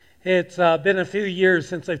It's been a few years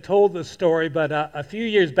since I've told this story, but a few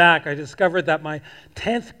years back I discovered that my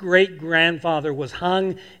 10th great-grandfather was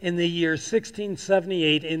hung in the year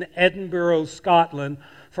 1678 in Edinburgh, Scotland,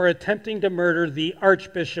 for attempting to murder the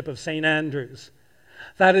Archbishop of St. Andrews.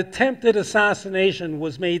 That attempted assassination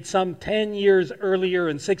was made some 10 years earlier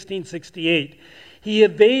in 1668. He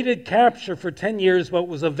evaded capture for 10 years but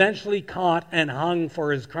was eventually caught and hung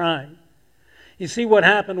for his crime. You see, what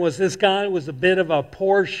happened was this guy was a bit of a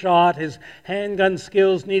poor shot. His handgun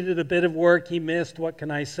skills needed a bit of work. He missed. What can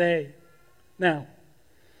I say? Now,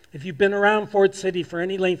 if you've been around Fort City for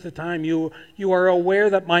any length of time, you are aware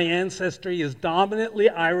that my ancestry is dominantly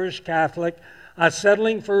Irish Catholic,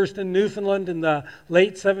 settling first in Newfoundland in the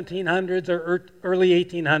late 1700s or early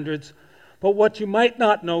 1800s. But what you might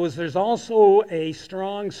not know is there's also a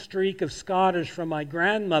strong streak of Scottish from my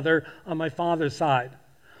grandmother on my father's side.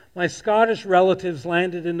 My Scottish relatives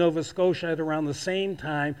landed in Nova Scotia at around the same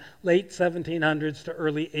time, late 1700s to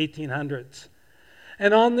early 1800s.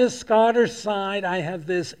 And on this Scottish side, I have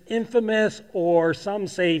this infamous, or some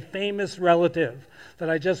say famous relative that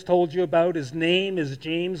I just told you about. His name is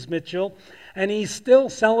James Mitchell, and he's still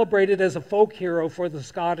celebrated as a folk hero for the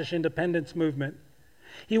Scottish independence movement.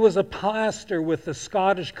 He was a pastor with the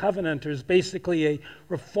Scottish Covenanters, basically a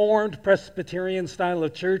Reformed Presbyterian style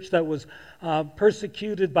of church that was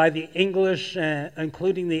persecuted by the English,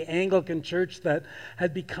 including the Anglican Church that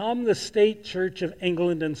had become the state church of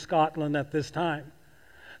England and Scotland at this time.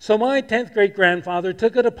 So my 10th great-grandfather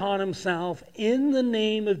took it upon himself, in the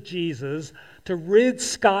name of Jesus, to rid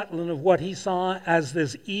Scotland of what he saw as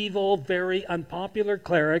this evil, very unpopular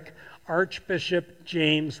cleric, Archbishop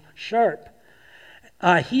James Sharp.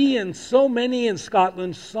 He and so many in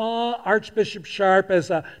Scotland saw Archbishop Sharp as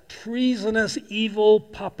a treasonous, evil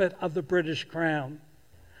puppet of the British Crown.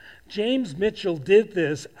 James Mitchell did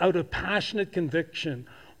this out of passionate conviction,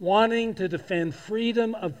 wanting to defend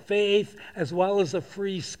freedom of faith as well as a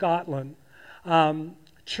free Scotland.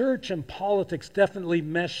 Church and politics definitely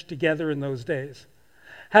meshed together in those days.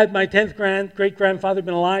 Had my 10th great-grandfather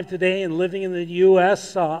been alive today and living in the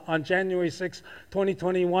U.S. On January 6,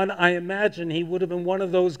 2021, I imagine he would have been one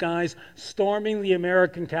of those guys storming the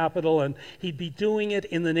American Capitol, and he'd be doing it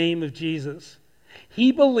in the name of Jesus.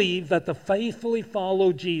 He believed that to faithfully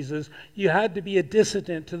follow Jesus, you had to be a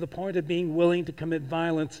dissident to the point of being willing to commit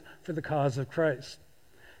violence for the cause of Christ.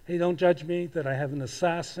 Hey, don't judge me that I have an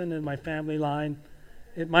assassin in my family line.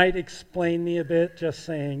 It might explain me a bit, just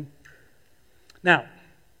saying. Now,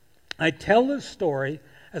 I tell this story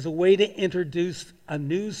as a way to introduce a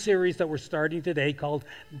new series that we're starting today called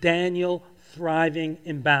Daniel Thriving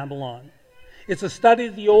in Babylon. It's a study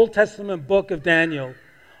of the Old Testament book of Daniel.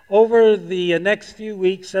 Over the next few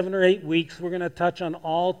weeks, 7 or 8 weeks, we're going to touch on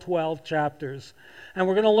all 12 chapters. And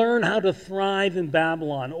we're going to learn how to thrive in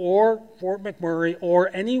Babylon or Fort McMurray or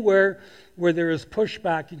anywhere where there is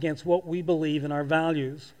pushback against what we believe in our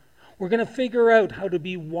values. We're going to figure out how to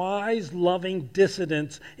be wise, loving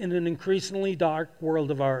dissidents in an increasingly dark world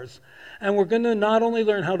of ours. And we're going to not only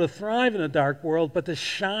learn how to thrive in a dark world, but to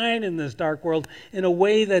shine in this dark world in a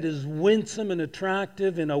way that is winsome and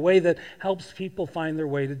attractive, in a way that helps people find their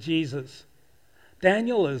way to Jesus.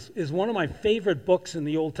 Daniel is one of my favorite books in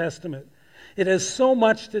the Old Testament. It has so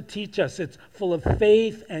much to teach us. It's full of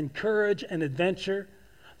faith and courage and adventure.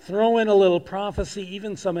 Throw in a little prophecy,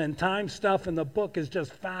 even some end time stuff, and the book is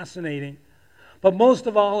just fascinating. But most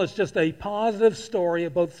of all, it's just a positive story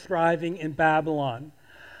about thriving in Babylon.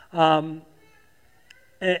 And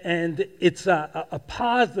it's a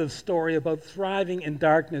positive story about thriving in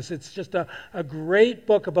darkness. It's just a great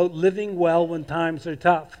book about living well when times are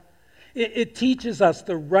tough. It teaches us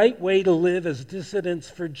the right way to live as dissidents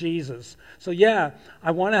for Jesus. So yeah, I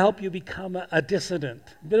want to help you become a dissident,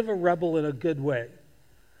 a bit of a rebel in a good way.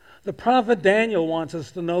 The prophet Daniel wants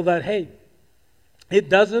us to know that, hey,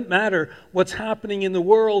 it doesn't matter what's happening in the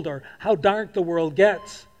world or how dark the world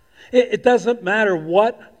gets. It doesn't matter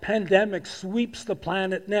what pandemic sweeps the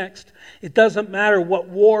planet next. It doesn't matter what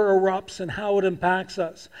war erupts and how it impacts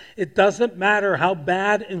us. It doesn't matter how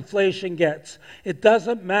bad inflation gets. It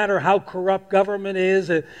doesn't matter how corrupt government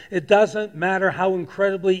is. It doesn't matter how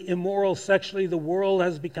incredibly immoral sexually the world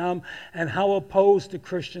has become and how opposed to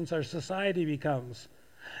Christians our society becomes.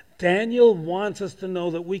 Daniel wants us to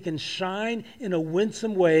know that we can shine in a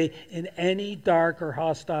winsome way in any dark or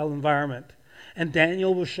hostile environment. And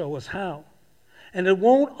Daniel will show us how. And it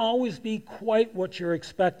won't always be quite what you're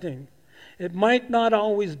expecting. It might not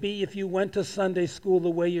always be if you went to Sunday school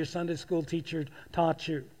the way your Sunday school teacher taught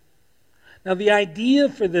you. Now, the idea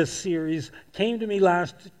for this series came to me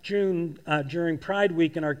last June during Pride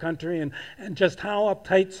Week in our country, and just how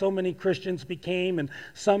uptight so many Christians became, in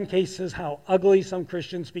some cases how ugly some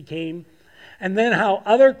Christians became, and then how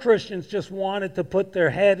other Christians just wanted to put their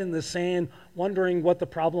head in the sand, wondering what the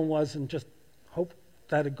problem was and just hope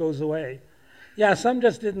that it goes away. Yeah, some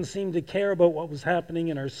just didn't seem to care about what was happening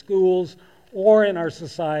in our schools or in our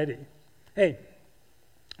society. Hey,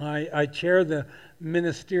 I chair the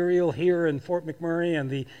ministerial here in Fort McMurray and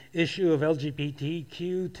the issue of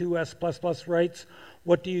LGBTQ, 2S++ rights.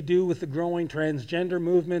 What do you do with the growing transgender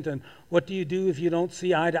movement? And what do you do if you don't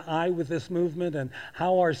see eye to eye with this movement? And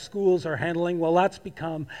how our schools are handling? Well, that's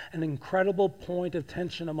become an incredible point of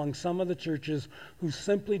tension among some of the churches who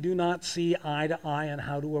simply do not see eye to eye on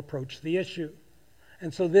how to approach the issue.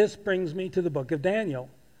 And so this brings me to the book of Daniel.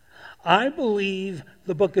 I believe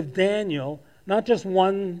the book of Daniel, not just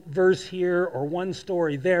one verse here or one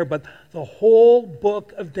story there, but the whole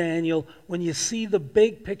book of Daniel, when you see the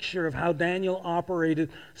big picture of how Daniel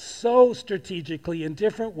operated so strategically in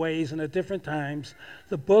different ways and at different times,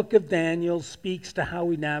 the book of Daniel speaks to how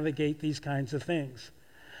we navigate these kinds of things.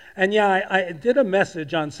 And yeah, I did a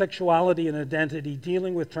message on sexuality and identity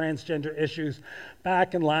dealing with transgender issues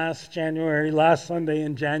back in last Sunday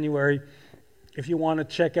in January. If you want to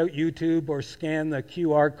check out YouTube or scan the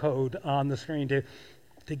QR code on the screen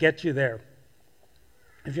to get you there.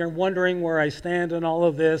 If you're wondering where I stand in all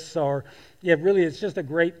of this, or really it's just a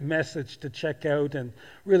great message to check out and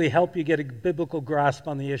really help you get a biblical grasp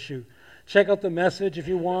on the issue. Check out the message if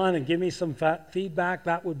you want and give me some feedback.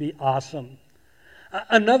 That would be awesome.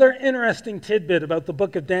 Another interesting tidbit about the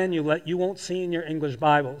book of Daniel that you won't see in your English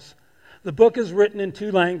Bibles. The book is written in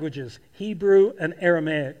two languages, Hebrew and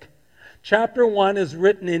Aramaic. Chapter 1 is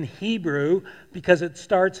written in Hebrew because it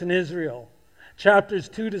starts in Israel. Chapters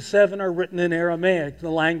 2 to 7 are written in Aramaic, the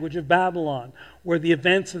language of Babylon, where the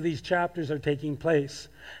events of these chapters are taking place.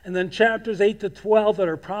 And then chapters 8 to 12 that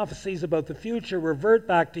are prophecies about the future revert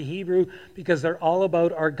back to Hebrew because they're all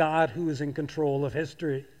about our God who is in control of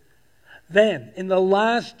history. Then, in the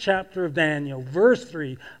last chapter of Daniel, verse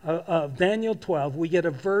 3 of Daniel 12, we get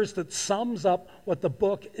a verse that sums up what the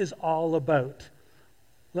book is all about.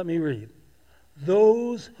 Let me read.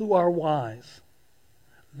 Those who are wise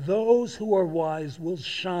will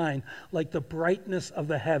shine like the brightness of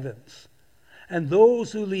the heavens. And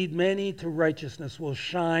those who lead many to righteousness will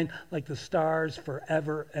shine like the stars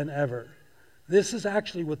forever and ever. This is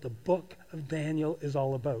actually what the book of Daniel is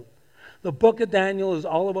all about. The book of Daniel is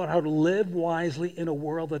all about how to live wisely in a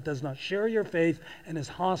world that does not share your faith and is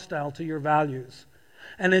hostile to your values.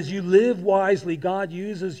 And as you live wisely, God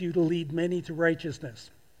uses you to lead many to righteousness.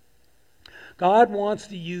 God wants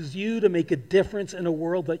to use you to make a difference in a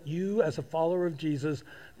world that you, as a follower of Jesus,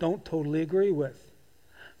 don't totally agree with.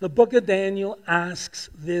 The book of Daniel asks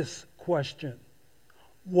this question.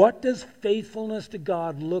 What does faithfulness to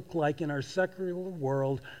God look like in our secular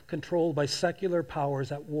world controlled by secular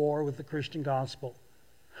powers at war with the Christian gospel?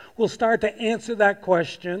 We'll start to answer that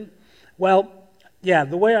question. The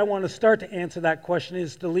way I want to start to answer that question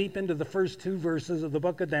is to leap into the first two verses of the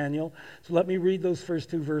book of Daniel. So let me read those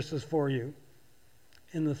first two verses for you.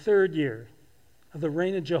 In the 3rd year of the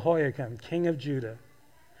reign of Jehoiakim, king of Judah,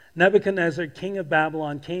 Nebuchadnezzar, king of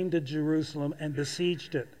Babylon, came to Jerusalem and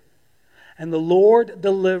besieged it. And the Lord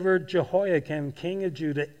delivered Jehoiakim, king of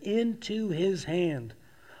Judah, into his hand,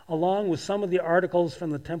 along with some of the articles from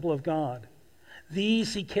the temple of God.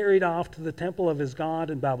 These he carried off to the temple of his God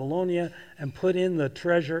in Babylonia and put in the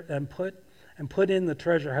treasure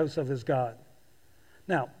house of his God.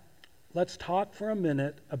 Now, let's talk for a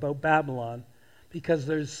minute about Babylon, because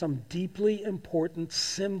there's some deeply important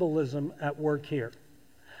symbolism at work here.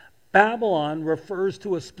 Babylon refers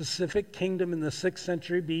to a specific kingdom in the 6th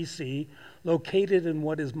century BC, located in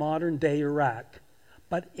what is modern-day Iraq.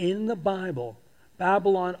 But in the Bible,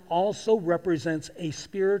 Babylon also represents a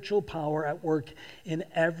spiritual power at work in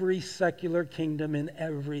every secular kingdom in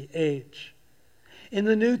every age. In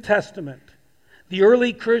the New Testament, the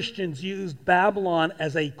early Christians used Babylon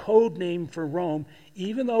as a code name for Rome,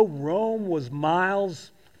 even though Rome was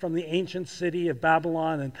miles from the ancient city of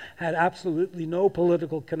Babylon and had absolutely no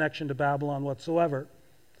political connection to Babylon whatsoever.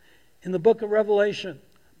 In the book of Revelation,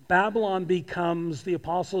 Babylon becomes the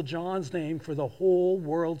Apostle John's name for the whole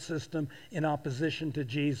world system in opposition to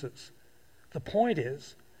Jesus. The point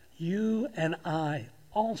is, you and I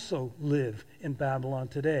also live in Babylon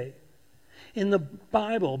today. In the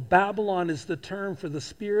Bible, Babylon is the term for the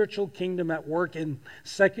spiritual kingdom at work in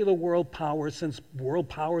secular world powers since world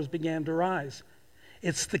powers began to rise.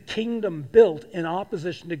 It's the kingdom built in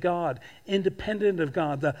opposition to God, independent of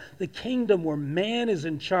God. The kingdom where man is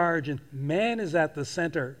in charge and man is at the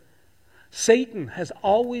center. Satan has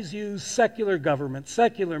always used secular government,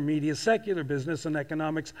 secular media, secular business and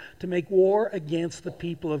economics to make war against the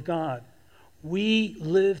people of God. We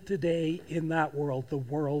live today in that world, the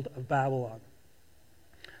world of Babylon.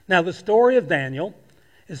 Now, the story of Daniel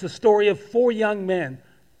is the story of 4 young men,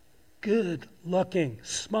 good looking,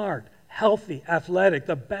 smart, healthy, athletic,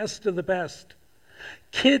 the best of the best,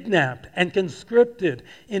 kidnapped and conscripted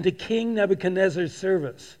into King Nebuchadnezzar's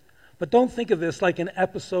service. But don't think of this like an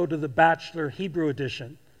episode of The Bachelor Hebrew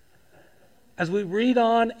edition. As we read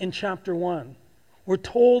on in chapter 1, we're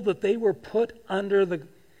told that they were put under the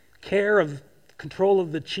care of control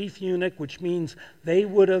of the chief eunuch, which means they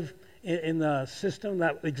would have, in the system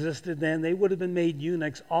that existed then, they would have been made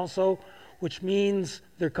eunuchs also, which means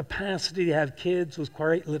their capacity to have kids was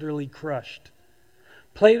quite literally crushed.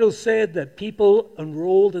 Plato said that people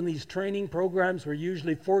enrolled in these training programs were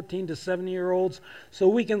usually 14 to 17-year-olds, so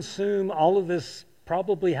we can assume all of this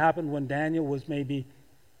probably happened when Daniel was maybe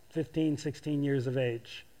 15, 16 years of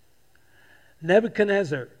age.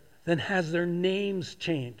 Nebuchadnezzar then has their names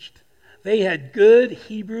changed. They had good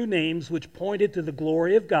Hebrew names which pointed to the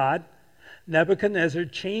glory of God. Nebuchadnezzar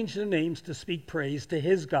changed their names to speak praise to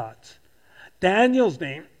his gods. Daniel's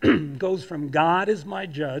name goes from God is my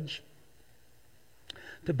judge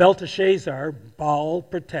to Belteshazzar, Baal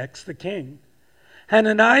protects the king.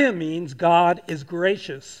 Hananiah means God is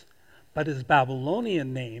gracious, but his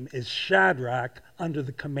Babylonian name is Shadrach, under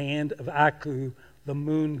the command of Aku, the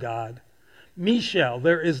moon god. Mishael,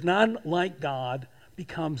 there is none like God,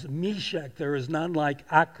 becomes Meshach, there is none like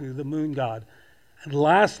Aku, the moon god. And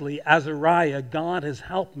lastly, Azariah, God has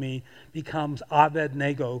helped me, becomes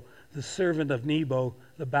Abednego, the servant of Nebo,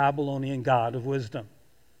 the Babylonian god of wisdom.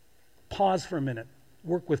 Pause for a minute.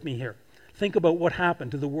 Work with me here. Think about what happened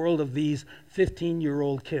to the world of these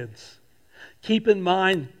 15-year-old kids. Keep in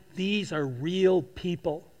mind, these are real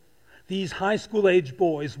people. These high school-age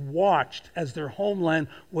boys watched as their homeland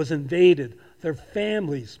was invaded, their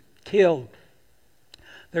families killed,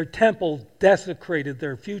 their temple desecrated,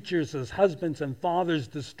 their futures as husbands and fathers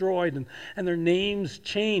destroyed, and their names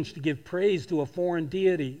changed to give praise to a foreign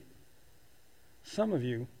deity. Some of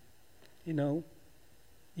you,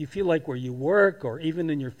 you feel like where you work or even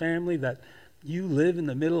in your family that you live in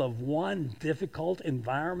the middle of one difficult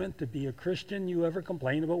environment to be a Christian. You ever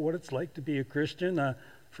complain about what it's like to be a Christian?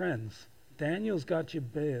 Friends, Daniel's got you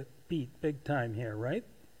beat big time here, right?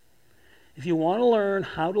 If you want to learn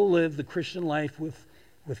how to live the Christian life with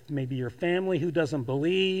maybe your family who doesn't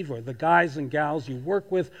believe, or the guys and gals you work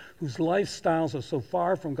with whose lifestyles are so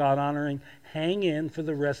far from God-honoring, hang in for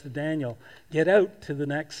the rest of Daniel. Get out to the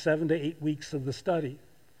next 7 to 8 weeks of the study.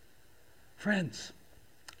 Friends,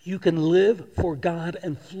 you can live for God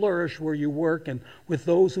and flourish where you work and with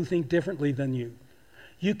those who think differently than you.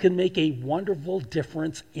 You can make a wonderful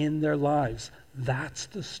difference in their lives. That's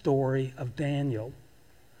the story of Daniel.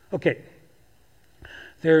 Okay,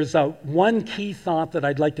 there's one key thought that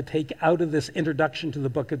I'd like to take out of this introduction to the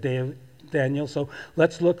book of Daniel. So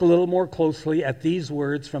let's look a little more closely at these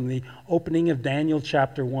words from the opening of Daniel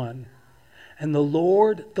chapter 1. And the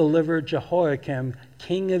Lord delivered Jehoiakim,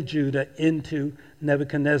 king of Judah, into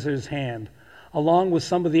Nebuchadnezzar's hand, along with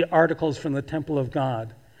some of the articles from the temple of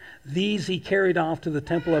God. These he carried off to the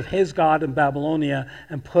temple of his God in Babylonia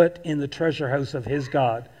and put in the treasure house of his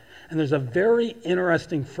God. And there's a very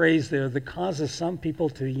interesting phrase there that causes some people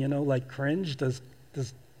to, cringe.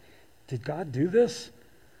 Did God do this?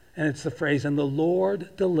 And it's the phrase, and the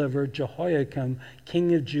Lord delivered Jehoiakim,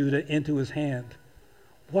 king of Judah, into his hand.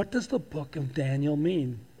 What does the book of Daniel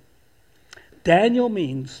mean? Daniel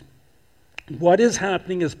means what is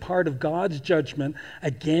happening as part of God's judgment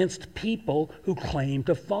against people who claim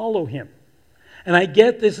to follow him. And I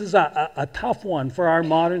get this is a tough one for our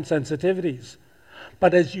modern sensitivities.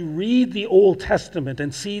 But as you read the Old Testament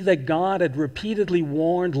and see that God had repeatedly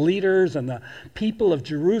warned leaders and the people of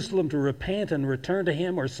Jerusalem to repent and return to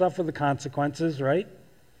him or suffer the consequences, right?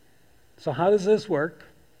 So how does this work?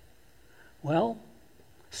 Well,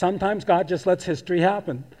 sometimes God just lets history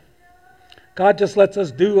happen. God just lets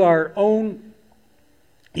us do our own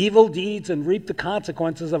evil deeds and reap the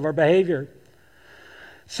consequences of our behavior.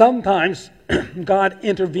 Sometimes God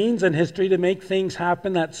intervenes in history to make things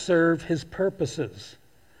happen that serve his purposes.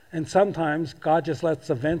 And sometimes God just lets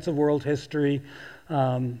events of world history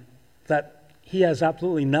that he has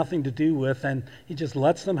absolutely nothing to do with, and he just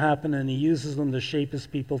lets them happen and he uses them to shape his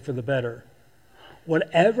people for the better.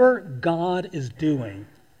 Whatever God is doing,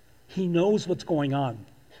 he knows what's going on.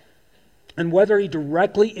 And whether he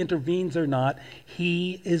directly intervenes or not,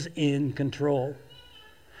 he is in control.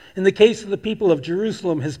 In the case of the people of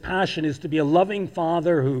Jerusalem, his passion is to be a loving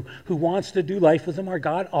father who wants to do life with them. Our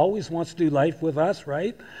God always wants to do life with us,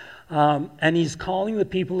 right? And he's calling the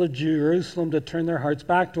people of Jerusalem to turn their hearts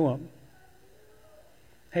back to him.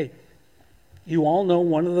 Hey, you all know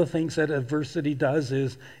one of the things that adversity does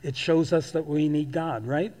is it shows us that we need God,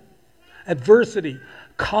 right? Adversity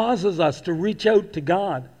causes us to reach out to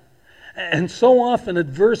God. And so often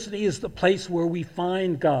adversity is the place where we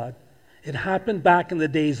find God. It happened back in the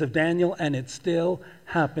days of Daniel, and it still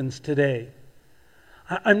happens today.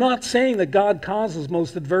 I'm not saying that God causes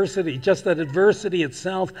most adversity, just that adversity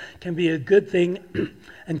itself can be a good thing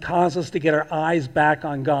and cause us to get our eyes back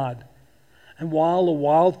on God. And while the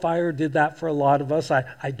wildfire did that for a lot of us,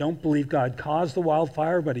 I don't believe God caused the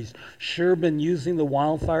wildfire, but he's sure been using the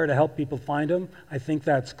wildfire to help people find him. I think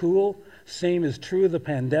that's cool. Same is true of the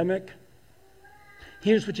pandemic.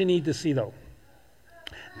 Here's what you need to see, though.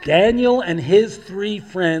 Daniel and his 3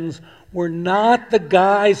 friends were not the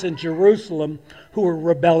guys in Jerusalem who were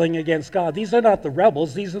rebelling against God. These are not the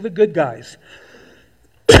rebels. These are the good guys.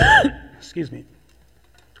 Excuse me.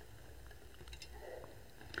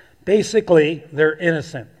 Basically, they're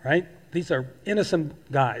innocent, right? These are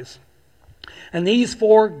innocent guys. And these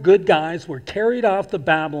 4 good guys were carried off to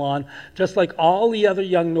Babylon, just like all the other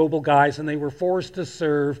young noble guys, and they were forced to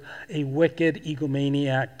serve a wicked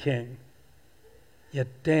egomaniac king.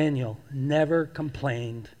 Yet Daniel never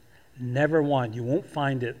complained, never whined. You won't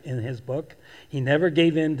find it in his book. He never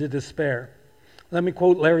gave in to despair. Let me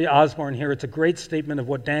quote Larry Osborne here. It's a great statement of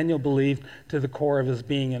what Daniel believed to the core of his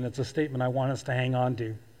being, and it's a statement I want us to hang on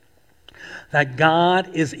to. That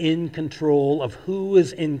God is in control of who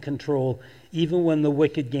is in control, even when the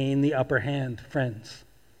wicked gain the upper hand. Friends,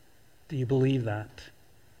 do you believe that?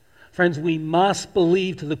 Friends, we must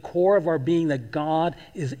believe to the core of our being that God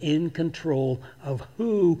is in control of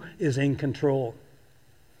who is in control.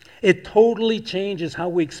 It totally changes how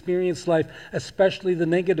we experience life, especially the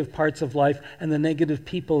negative parts of life and the negative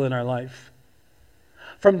people in our life.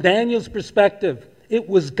 From Daniel's perspective, it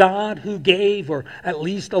was God who gave, or at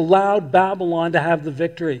least allowed, Babylon to have the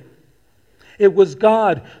victory. It was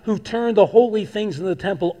God who turned the holy things in the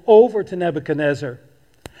temple over to Nebuchadnezzar.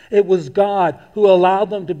 It was God who allowed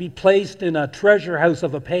them to be placed in a treasure house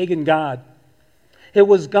of a pagan god. It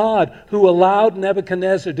was God who allowed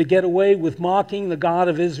Nebuchadnezzar to get away with mocking the God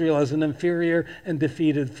of Israel as an inferior and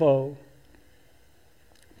defeated foe.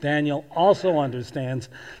 Daniel also understands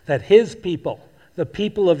that his people, the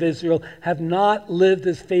people of Israel, have not lived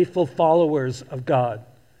as faithful followers of God.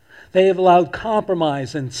 They have allowed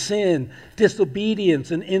compromise and sin,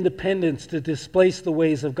 disobedience and independence to displace the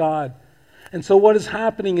ways of God. And so what is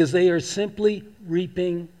happening is they are simply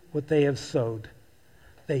reaping what they have sowed.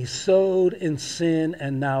 They sowed in sin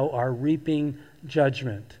and now are reaping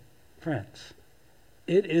judgment. Friends,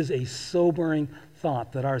 it is a sobering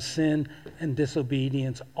thought that our sin and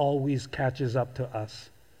disobedience always catches up to us.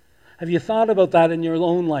 Have you thought about that in your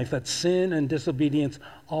own life, that sin and disobedience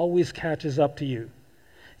always catches up to you?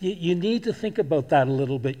 You need to think about that a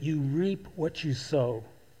little bit. You reap what you sow.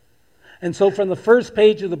 And so from the first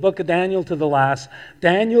page of the book of Daniel to the last,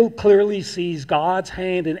 Daniel clearly sees God's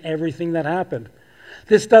hand in everything that happened.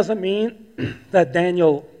 This doesn't mean that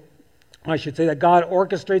that God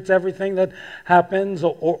orchestrates everything that happens,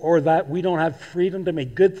 or that we don't have freedom to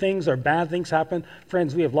make good things or bad things happen.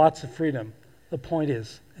 Friends, we have lots of freedom. The point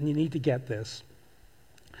is, and you need to get this,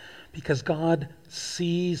 because God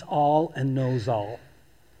sees all and knows all.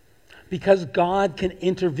 Because God can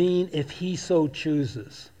intervene if he so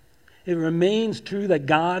chooses. It remains true that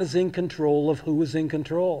God is in control of who is in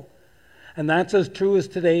control. And that's as true as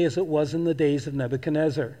today as it was in the days of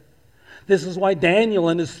Nebuchadnezzar. This is why Daniel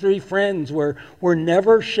and his 3 friends were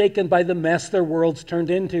never shaken by the mess their worlds turned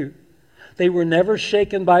into. They were never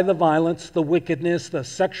shaken by the violence, the wickedness, the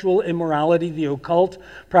sexual immorality, the occult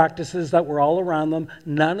practices that were all around them.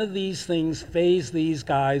 None of these things fazed these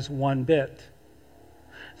guys one bit.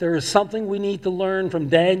 There is something we need to learn from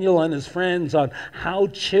Daniel and his friends on how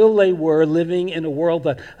chill they were living in a world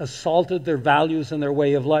that assaulted their values and their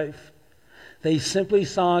way of life. They simply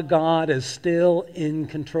saw God as still in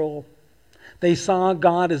control. They saw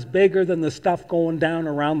God as bigger than the stuff going down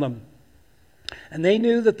around them. And they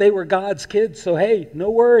knew that they were God's kids, so hey, no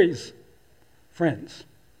worries. Friends,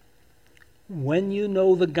 when you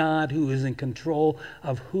know the God who is in control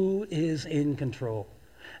of who is in control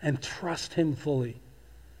and trust him fully,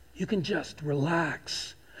 you can just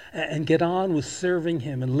relax and get on with serving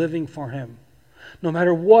him and living for him. No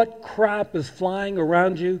matter what crap is flying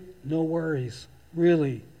around you, no worries.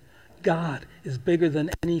 Really, God is bigger than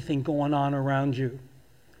anything going on around you.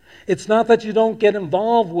 It's not that you don't get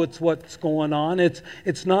involved with what's going on.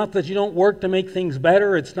 It's not that you don't work to make things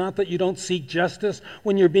better. It's not that you don't seek justice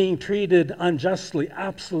when you're being treated unjustly.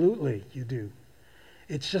 Absolutely, you do.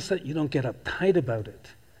 It's just that you don't get uptight about it,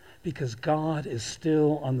 because God is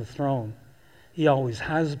still on the throne. He always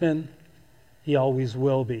has been. He always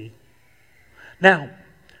will be. Now,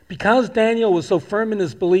 because Daniel was so firm in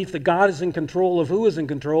his belief that God is in control of who is in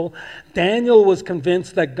control, Daniel was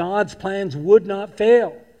convinced that God's plans would not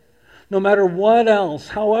fail. No matter what else,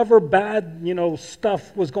 however bad,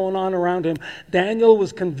 stuff was going on around him, Daniel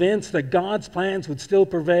was convinced that God's plans would still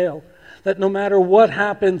prevail. That no matter what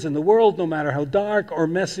happens in the world, no matter how dark or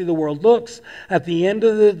messy the world looks, at the end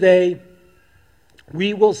of the day,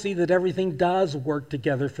 we will see that everything does work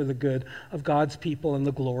together for the good of God's people and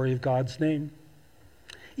the glory of God's name.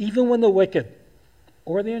 Even when the wicked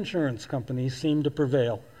or the insurance companies seem to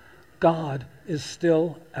prevail, God is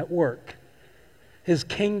still at work. His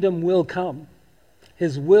kingdom will come.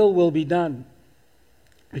 His will be done.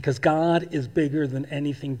 Because God is bigger than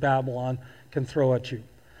anything Babylon can throw at you.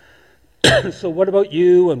 So what about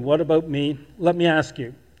you and what about me? Let me ask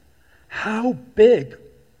you, how big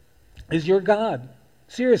is your God?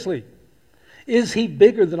 Seriously. Is he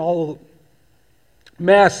bigger than all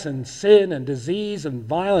mess and sin and disease and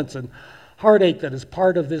violence and heartache that is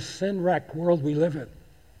part of this sin-wrecked world we live in?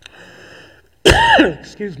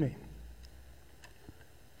 Excuse me.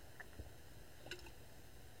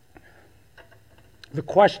 The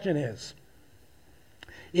question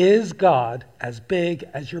is God as big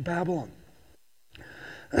as your Babylon?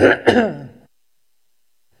 In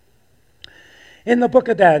the book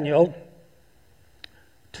of Daniel,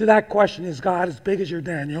 to that question, is God as big as your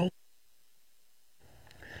Daniel?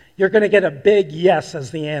 You're going to get a big yes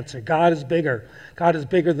as the answer. God is bigger. God is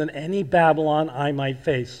bigger than any Babylon I might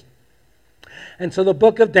face. And so the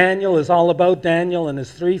book of Daniel is all about Daniel and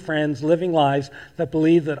his three friends living lives that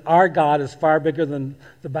believe that our God is far bigger than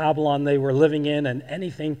the Babylon they were living in and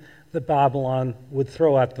anything that Babylon would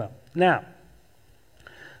throw at them. Now,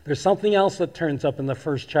 there's something else that turns up in the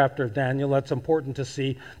first chapter of Daniel that's important to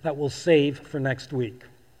see that we'll save for next week.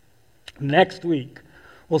 Next week,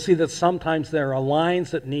 we'll see that sometimes there are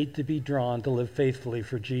lines that need to be drawn to live faithfully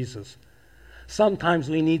for Jesus. Sometimes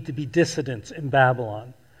we need to be dissidents in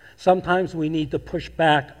Babylon. Sometimes we need to push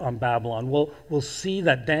back on Babylon. We'll see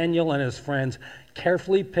that Daniel and his friends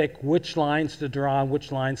carefully pick which lines to draw and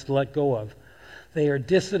which lines to let go of. They are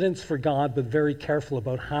dissidents for God, but very careful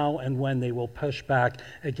about how and when they will push back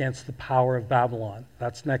against the power of Babylon.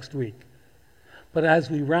 That's next week. But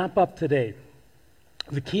as we wrap up today,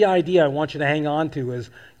 the key idea I want you to hang on to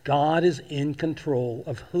is God is in control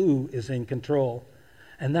of who is in control.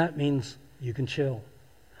 And that means you can chill.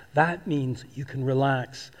 That means you can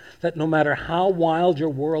relax. That no matter how wild your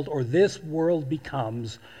world or this world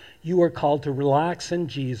becomes, you are called to relax in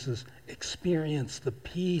Jesus, experience the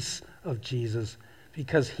peace of Jesus,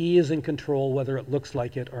 because he is in control whether it looks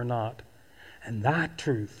like it or not. And that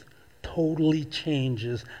truth totally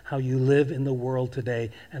changes how you live in the world today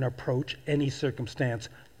and approach any circumstance,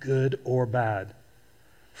 good or bad.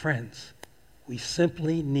 Friends, we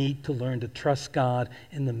simply need to learn to trust God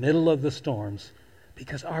in the middle of the storms,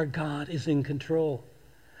 because our God is in control.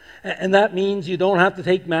 And that means you don't have to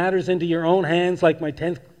take matters into your own hands like my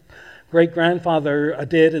 10th great-grandfather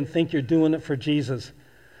did and think you're doing it for Jesus.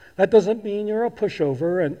 That doesn't mean you're a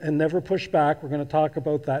pushover and never push back. We're going to talk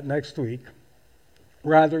about that next week.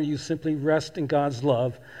 Rather, you simply rest in God's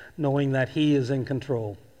love, knowing that he is in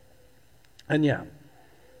control. And yeah,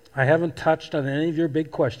 I haven't touched on any of your big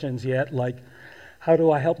questions yet, like how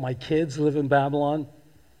do I help my kids live in Babylon?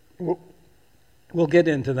 We'll get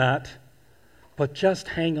into that, but just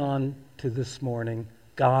hang on to this morning.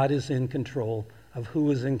 God is in control of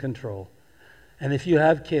who is in control. And if you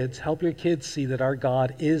have kids, help your kids see that our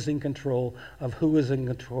God is in control of who is in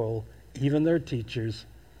control, even their teachers,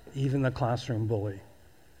 even the classroom bully.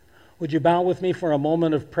 Would you bow with me for a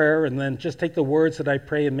moment of prayer and then just take the words that I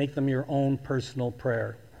pray and make them your own personal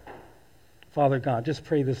prayer? Father God, just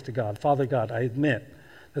pray this to God. Father God, I admit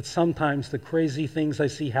that sometimes the crazy things I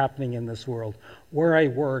see happening in this world, where I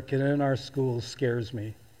work and in our schools, scares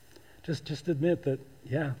me. Just admit that,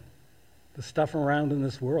 yeah, the stuff around in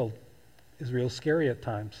this world is real scary at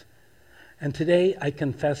times. And today I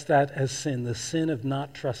confess that as sin, the sin of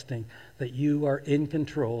not trusting that you are in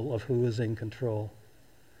control of who is in control.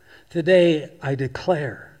 Today I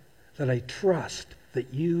declare that I trust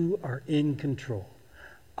that you are in control.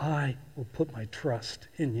 I will put my trust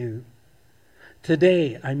in you.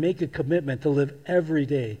 Today, I make a commitment to live every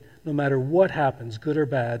day, no matter what happens, good or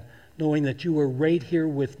bad, knowing that you are right here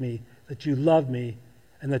with me, that you love me,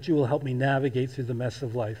 and that you will help me navigate through the mess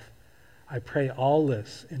of life. I pray all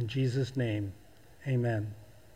this in Jesus' name. Amen.